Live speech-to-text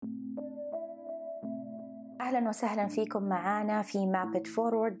أهلا وسهلا فيكم معنا في مابت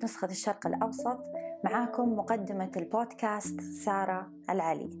فورورد نسخة الشرق الأوسط. معاكم مقدمة البودكاست سارة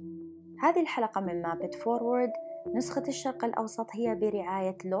العلي. هذه الحلقة من مابت فورورد نسخة الشرق الأوسط هي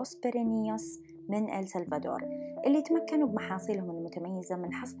برعاية لوس بيرينيوس من السلفادور، اللي تمكنوا بمحاصيلهم المتميزة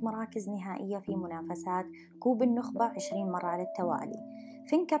من حصد مراكز نهائية في منافسات كوب النخبة 20 مرة على التوالي.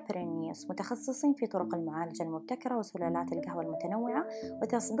 فينكا بيرينيوس متخصصين في طرق المعالجة المبتكرة وسلالات القهوة المتنوعة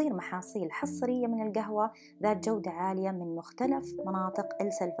وتصدير محاصيل حصرية من القهوة ذات جودة عالية من مختلف مناطق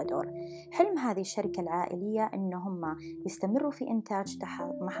السلفادور. حلم هذه الشركة العائلية أنهم يستمروا في إنتاج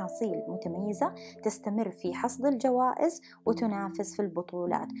محاصيل متميزة تستمر في حصد الجوائز وتنافس في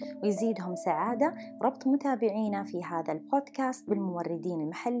البطولات، ويزيدهم سعادة ربط متابعينا في هذا البودكاست بالموردين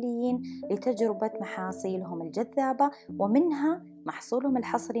المحليين لتجربة محاصيلهم الجذابة ومنها محصولهم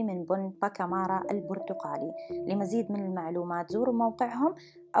الحصري من بن باكامارا البرتقالي. لمزيد من المعلومات زوروا موقعهم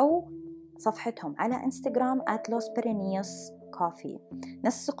أو صفحتهم على انستغرام @losperineoscoffee.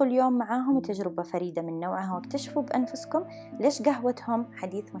 نسقوا اليوم معاهم تجربة فريدة من نوعها واكتشفوا بأنفسكم ليش قهوتهم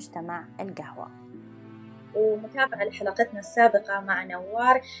حديث مجتمع القهوة. ومتابعة لحلقتنا السابقة مع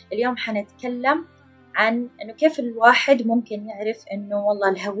نوار، اليوم حنتكلم عن أنه كيف الواحد ممكن يعرف أنه والله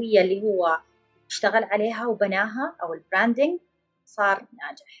الهوية اللي هو اشتغل عليها وبناها أو البراندينج صار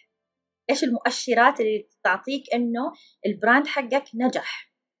ناجح. إيش المؤشرات اللي تعطيك أنه البراند حقك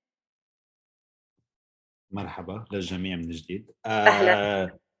نجح؟ مرحبا للجميع من جديد.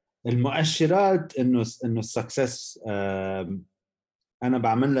 أهلا. المؤشرات انه السكسس انا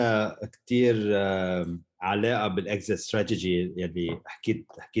بعملها كتير علاقه بالاكزيت استراتيجي اللي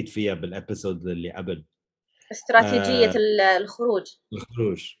حكيت فيها بالابيسود اللي قبل. استراتيجية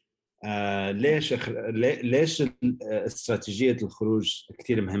الخروج. ليش استراتيجيه الخروج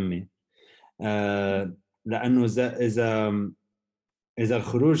كتير مهمه؟ لانه اذا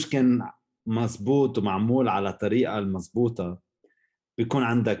الخروج كان مزبوط ومعمول على طريقه المزبوطه بيكون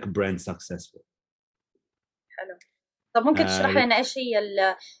عندك براند سكسسفول. حلو. طب ممكن تشرح لنا ايش هي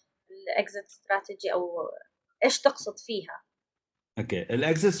الاكزيت استراتيجي او ايش تقصد فيها؟ اوكي،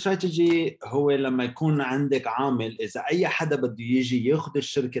 الاكزيت استراتيجي هو لما يكون عندك عامل، اذا اي حدا بده يجي ياخذ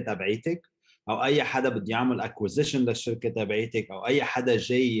الشركه تبعيتك او اي حدا بده يعمل اكوزيشن للشركه تبعيتك او اي حدا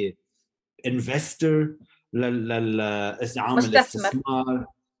جاي انفستر عامل استثمار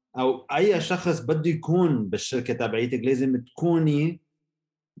او اي شخص بده يكون بالشركه تبعيتك، لازم تكوني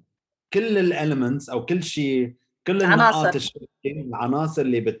كل الاليمنتس او كل شيء، كل النقاط الشركه، العناصر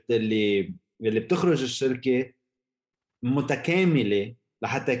اللي بتخرج الشركه متكامله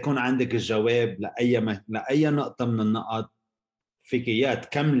لحتى يكون عندك الجواب لاي نقطه من النقاط. فيك اياه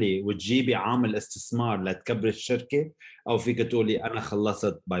تكملي وتجيبي عامل استثمار لتكبري الشركه، او فيك تقولي انا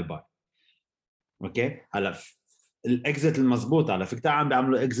خلصت باي باي. اوكي، هلا الاكزيت المضبوط على فكره عم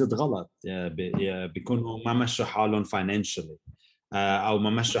بيعملوا اكزيت غلط، بيكونوا ما مشوا حالهم فاينانشالي او ما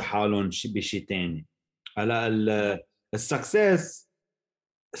مشوا حالهم بشيء ثاني. هلا السكسس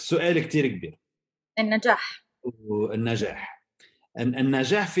السؤال كتير كبير. النجاح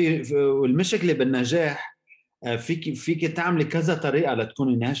النجاح والمشكله بالنجاح فيك تعملي كذا طريقه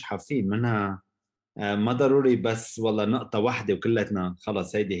لتكوني ناجحه فيه. منها ما ضروري بس والله نقطه واحده وكلتنا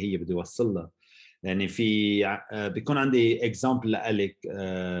خلص هيدي هي بدي اوصل لها. يعني في بيكون عندي اكزامبل لك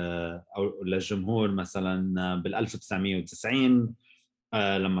او للجمهور. مثلا بال 1990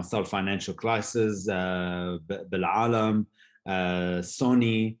 لما صار فاينانشال كرايسيس بالعالم،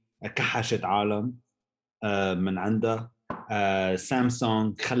 سوني كحشت عالم من عندها،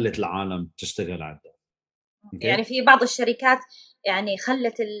 سامسونج خلت العالم تشتغل عندها. يعني في بعض الشركات يعني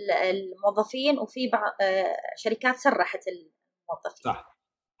خلت الموظفين وفي بعض شركات سرحت الموظفين. صح.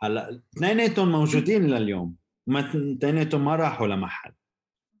 هلا اثنيناتهم موجودين لليوم، اثنيناتهم ما راحوا لمحل.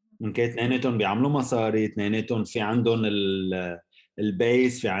 اوكي، اثنيناتهم بيعملوا مصاري، اثنيناتهم في عندهم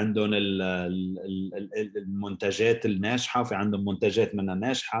البيس، في عندهم المنتجات الناجحه، في عندهم منتجات منها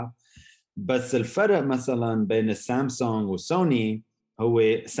ناجحه. بس الفرق مثلا بين السامسونج وسوني هو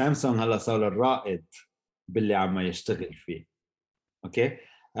سامسونج هلا صار الرائد باللي عم يشتغل فيه. اوكي،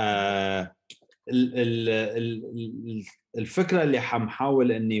 الفكره اللي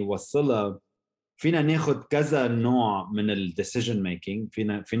حنحاول اني اوصلها، فينا ناخذ كذا نوع من الديسيجن ميكينج.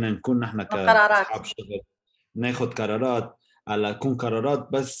 فينا نكون نحن كاصحاب شغل ناخذ قرارات، على تكون قرارات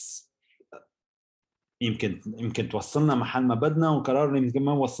بس يمكن توصلنا محل ما بدنا، وقرار يمكن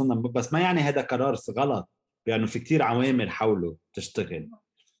ما وصلنا، بس ما يعني هذا قرار غلط، يعني في كتير عوامل حوله تشتغل.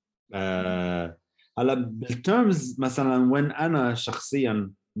 هلا بالترمز مثلا وين انا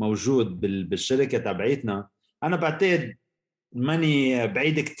شخصيا موجود بالشركه تبعيتنا، انا بعتقد ماني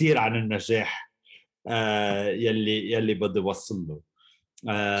بعيد كتير عن النجاح يلي بدي وصل له.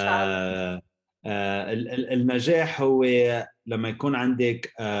 النجاح هو لما يكون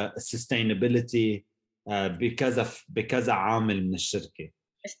عندك sustainability بكذا عامل من الشركة.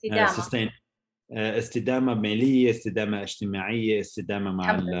 استدامة مالية، استدامة اجتماعية، استدامة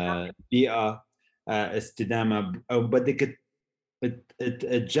مع البيئة، استدامة، أو بدك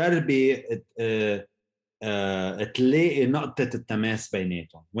تجربي تلاقي نقطة التماس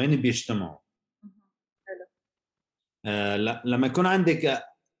بيناتهم وين بيجتمعوا. لما يكون عندك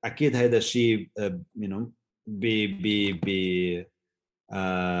أكيد هذا الشيء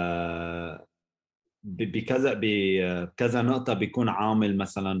بكذا نقطة بيكون عامل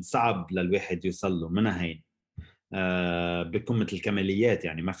مثلا صعب للواحد يوصل له منها هين. بيكون مثل الكماليات،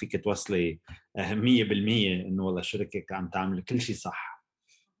 يعني ما فيك توصلي 100% إنه والله شركتك عم تعمل كل شيء صح.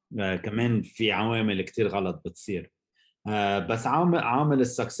 كمان في عوامل كتير غلط بتصير. بس عامل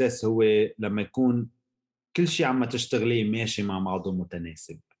السكسس هو لما يكون كل شيء عم تشتغليه ماشي مع بعضه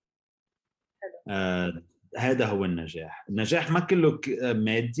متناسب. هذا هو النجاح. النجاح ما كله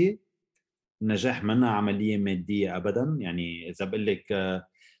مادي، النجاح منا عملية مادية أبدا. يعني إذا بقول لك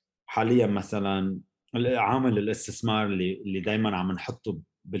حاليا مثلا عامل الاستثمار اللي دايما عم نحطه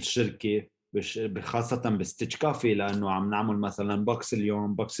بالشركة، خاصة بستيتش كافي، لأنه عم نعمل مثلا بوكس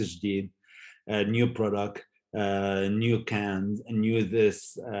اليوم، بوكس جديد، نيو برودكت، نيو كانز، نيو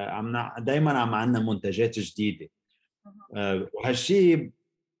ذس، دايما عم عندنا منتجات جديدة. وهالشيء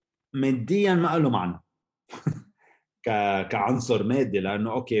ماديا ما له معنى كعنصر مادي،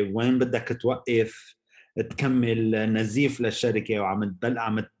 لانه اوكي وين بدك توقف تكمل نزيف للشركه وعم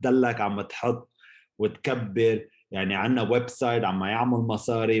تدلك عم تحط وتكبر. يعني عندنا ويب سايت عم يعمل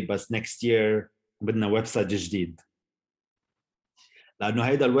مصاري، بس نيكست يير بدنا ويب سايت جديد، لانه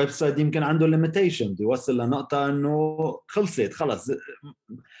هيدا الويب سايت يمكن عنده ليميتيشن، يوصل لنقطه انه خلصت خلص،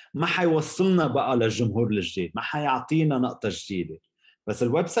 ما حيوصلنا بقى للجمهور الجديد، ما حيعطينا نقطه جديده. بس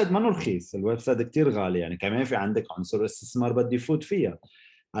الويب سايت ما رخيص، الويب سايت كتير غالي، يعني كمان في عندك عنصر استثمار بدي يفوت فيها.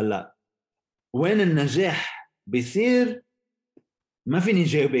 هلا وين النجاح بيصير؟ ما فيني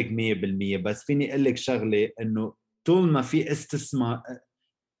جاوبك 100%، بس فيني اقول لك شغله، انه طول ما في استثمار،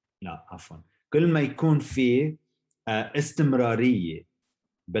 لا عفوا، كل ما يكون في استمراريه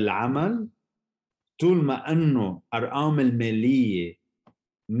بالعمل، طول ما انه ارقام الماليه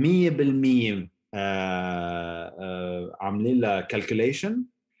 100% عاملين لها كالكوليشن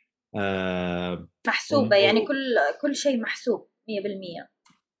محسوبة، يعني كل شيء محسوب 100%.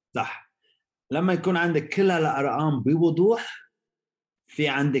 صح. لما يكون عندك كل هالارقام بوضوح، في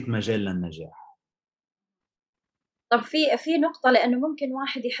عندك مجال للنجاح. طب في نقطة، لأنه ممكن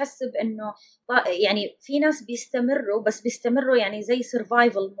واحد يحسب إنه يعني في ناس بيستمروا يعني زي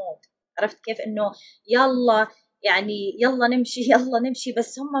survival mode، عرفت كيف؟ إنه يلا يعني يلا نمشي يلا نمشي،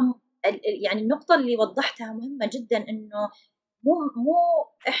 بس هم يعني النقطة اللي وضحتها مهمة جدا، إنه مو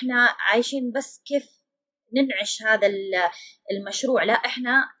إحنا عايشين بس كيف ننعش هذا المشروع، لا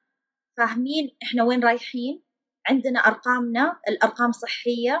إحنا فاهمين إحنا وين رايحين، عندنا أرقامنا، الأرقام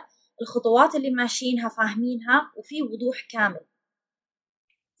صحية، الخطوات اللي ماشيينها فاهمينها، وفي وضوح كامل.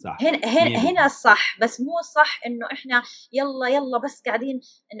 صح. هنا الصح، بس مو الصح إنه إحنا يلا بس قاعدين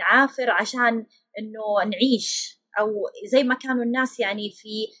نعافر عشان إنه نعيش، أو زي ما كانوا الناس يعني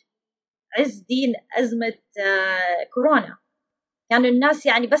في عز دين أزمة كورونا، كانوا الناس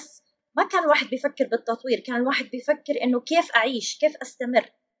يعني بس ما كان الواحد بيفكر بالتطوير، كان الواحد بيفكر إنه كيف أعيش، كيف أستمر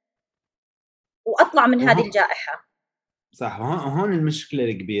وأطلع من هذه الجائحة. صح. وهون المشكلة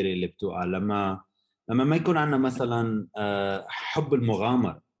الكبيرة اللي بتوقع لما ما يكون عندنا مثلا حب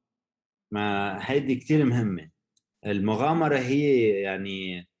المغامرة. ما هيدي كتير مهمة. المغامرة هي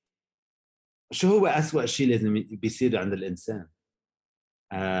يعني شو هو أسوأ شيء لازم بيصير عند الإنسان؟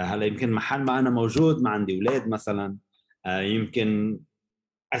 هلا يمكن محل ما أنا موجود ما عندي أولاد مثلا، يمكن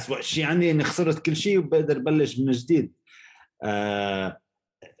أسوأ شيء عندي إني خسرت كل شيء وبقدر بلش من جديد.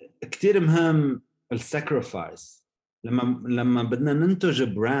 كتير مهم الساكريفايس. لما بدنا ننتج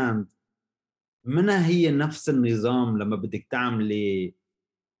براند، منها هي نفس النظام لما بدك تعملي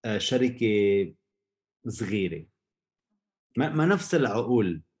شركة صغيرة، ما نفس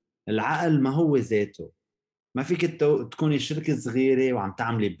العقول. العقل ما هو ذاته. ما فيك تكوني شركة صغيرة وعم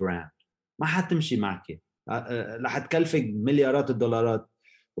تعملي براند، ما حتمشي معك. رح تكلفك مليارات الدولارات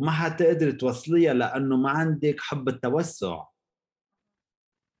وما حتقدر توصليها، لأنه ما عندك حب التوسع.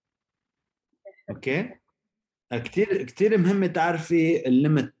 اوكي. كتير مهم تعرفي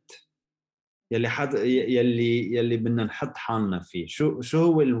الليمت يلي بدنا نحط حالنا فيه. شو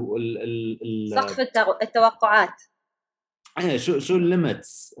هو سقف التوقعات. شو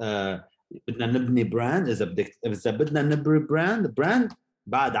الليمتس. بدنا نبني براند، اذا بدنا نبني براند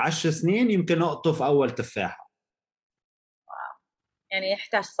بعد 10 سنين يمكن نقطف اول تفاحه. يعني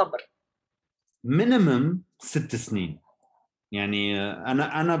يحتاج صبر. مينيمم 6 سنين. يعني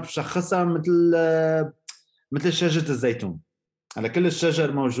انا بشخصها مثل شجره الزيتون. على كل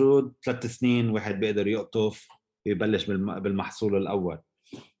الشجر موجود 3 سنين واحد بيقدر يقطف ويبلش بالمحصول الاول.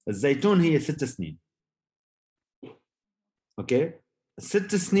 الزيتون هي 6 سنين. اوكي،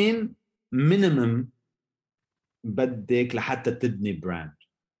 6 سنين مينيمم بدك لحتى تبني براند.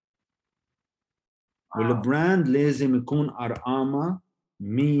 والبراند لازم يكون ارقامها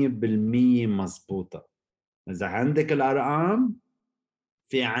 100% مزبوطه. اذا عندك الارقام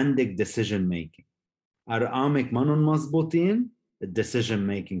في عندك ديسيجن ميكينج. ارقامك منهم مزبوطين، الديسيجن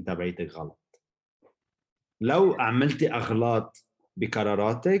ميكينج تبعيتك غلط. لو عملتي اغلاط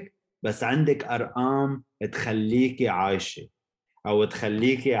بقراراتك بس عندك ارقام تخليكي عايشه، او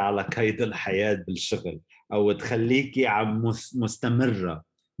تخليكي على قيد الحياه بالشغل، او تخليكي مستمره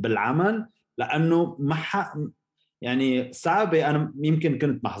بالعمل، لانه يعني صعبه. انا يمكن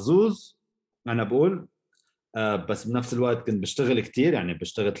كنت محظوظ انا بقول، بس بنفس الوقت كنت بشتغل كتير. يعني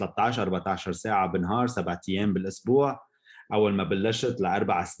بشتغل 13-14 ساعة بالنهار 7 أيام بالأسبوع. أول ما بلشت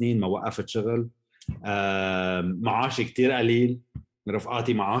ل4 سنين ما وقفت شغل. معاشي كتير قليل،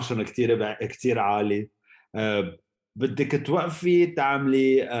 رفقاتي معاشهم كتير عالي. بدك توقفي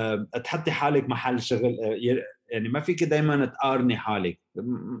تعملي تحطي حالك محل شغل. يعني ما فيك دايما تقارني حالك.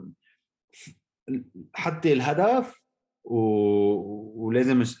 حطي الهدف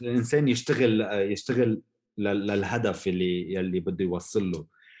ولازم الإنسان يشتغل للهدف اللي بده يوصل له.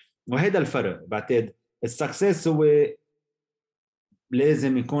 وهذا الفرق. بعتقد السكسس هو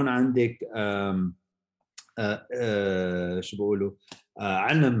لازم يكون عندك شو بقولوا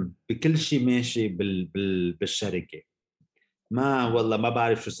علم بكل شيء ماشي بالشركة. ما والله ما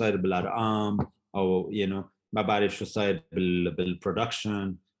بعرف شو صاير بالأرقام، أو ما بعرف شو صاير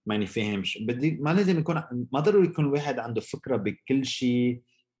بالبرودكشن، ماني فاهم. ما لازم يكون، ما ضروري يكون الواحد عنده فكرة بكل شيء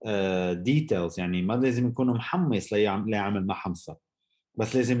ديتيلز. يعني ما لازم يكون محمس ليعمل محمصة،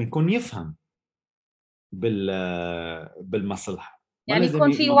 بس لازم يكون يفهم بالمصلحة. ما يعني لازم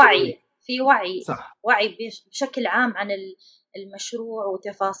يكون في ما وعي، ضروري. في وعي صح. وعي بشكل عام عن المشروع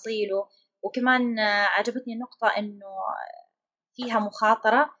وتفاصيله. وكمان عجبتني النقطة إنه فيها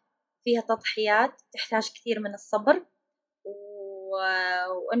مخاطرة، فيها تضحيات، تحتاج كثير من الصبر،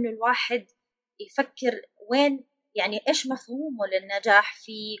 وإنه الواحد يفكر وين، يعني إيش مفهومه للنجاح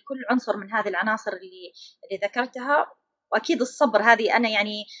في كل عنصر من هذه العناصر اللي ذكرتها. وأكيد الصبر، هذه أنا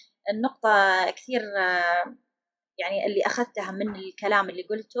يعني النقطة كثير يعني اللي أخذتها من الكلام اللي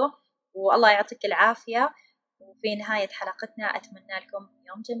قلته. والله يعطيك العافية. وفي نهاية حلقتنا أتمنى لكم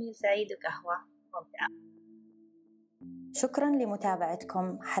يوم جميل سعيد وقهوة ممتعة. شكراً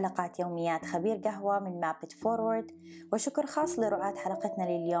لمتابعتكم حلقات يوميات خبير قهوة من مابت فورورد، وشكر خاص لرعاة حلقتنا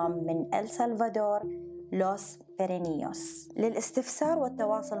لليوم من السلفادور لوس بيرينيوس. للاستفسار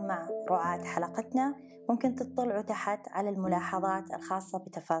والتواصل مع رعاة حلقتنا ممكن تطلعوا تحت على الملاحظات الخاصة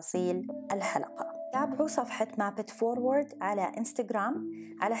بتفاصيل الحلقة. تابعوا صفحة مابت فورورد على انستغرام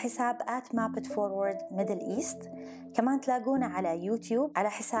على حساب @mapitforwardmiddleeast. كمان تلاقونا على يوتيوب على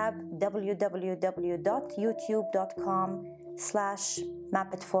حساب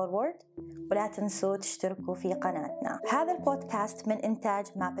www.youtube.com/mapitforward، ولا تنسوا تشتركوا في قناتنا. هذا البودكاست من إنتاج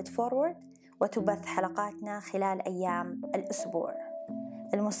مابت فورورد، وتبث حلقاتنا خلال أيام الأسبوع.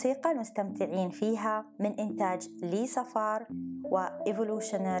 الموسيقى المستمتعين فيها من إنتاج لي صفار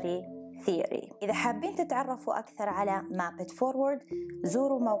وإيفولوشنري ثيوري. إذا حابين تتعرفوا أكثر على مابت فورورد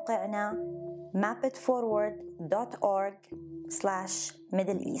زوروا موقعنا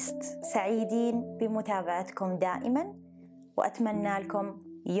mapitforward.org/middleeast. سعيدين بمتابعتكم دائما، وأتمنى لكم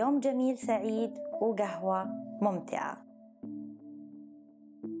يوم جميل سعيد وقهوة ممتعة.